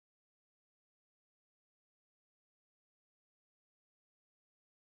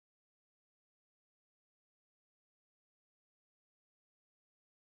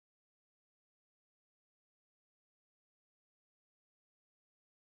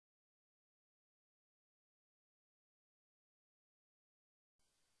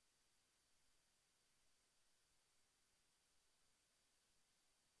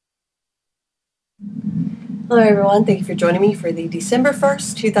Hello everyone, thank you for joining me for the December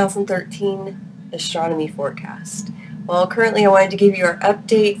 1st, 2013 astronomy forecast. Well, currently I wanted to give you our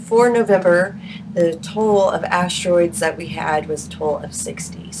update for November. The total of asteroids that we had was a total of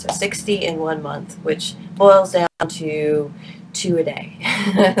 60. So 60 in 1 month, which boils down to 2 a day.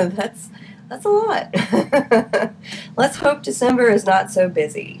 That's a lot. Let's hope December is not so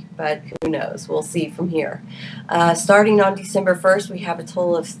busy, but who knows? We'll see from here. Starting on December 1st, we have a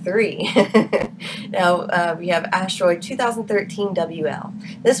total of 3. Now, we have asteroid 2013 WL.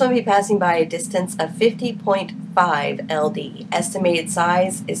 This one will be passing by a distance of 50.5 LD. Estimated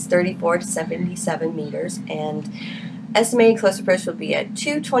size is 34 to 77 meters, and estimated close approach will be at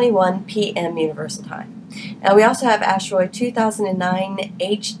 2:21 p.m. Universal Time. Now we also have asteroid 2009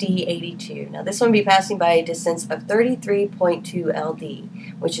 HD82. Now this one will be passing by a distance of 33.2 LD,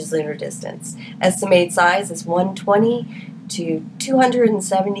 which is lunar distance. Estimated size is 120 to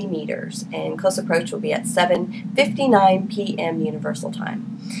 270 meters, and close approach will be at 7:59 p.m. Universal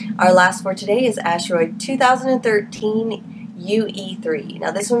Time. Our last for today is asteroid 2013 UE3.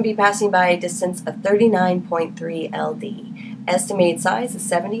 Now this one will be passing by a distance of 39.3 LD. Estimated size is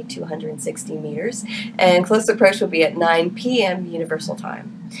 70 to 160 meters, and close approach will be at 9 p.m. Universal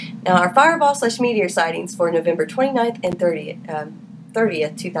Time. Now our fireball/meteor sightings for November 29th and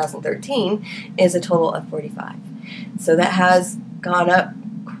 30th, 2013 is a total of 45. So that has gone up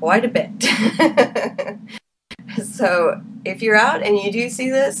quite a bit. So if you're out and you do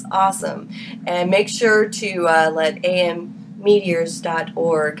see this, awesome. And make sure to let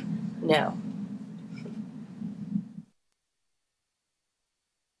ammeteors.org know.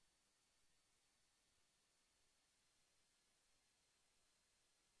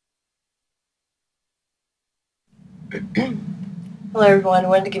 Hello everyone, I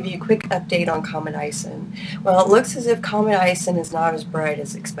wanted to give you a quick update on Comet Ison. Well, it looks as if Comet Ison is not as bright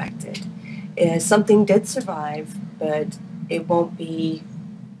as expected. Something did survive, but it won't be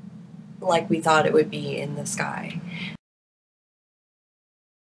like we thought it would be in the sky.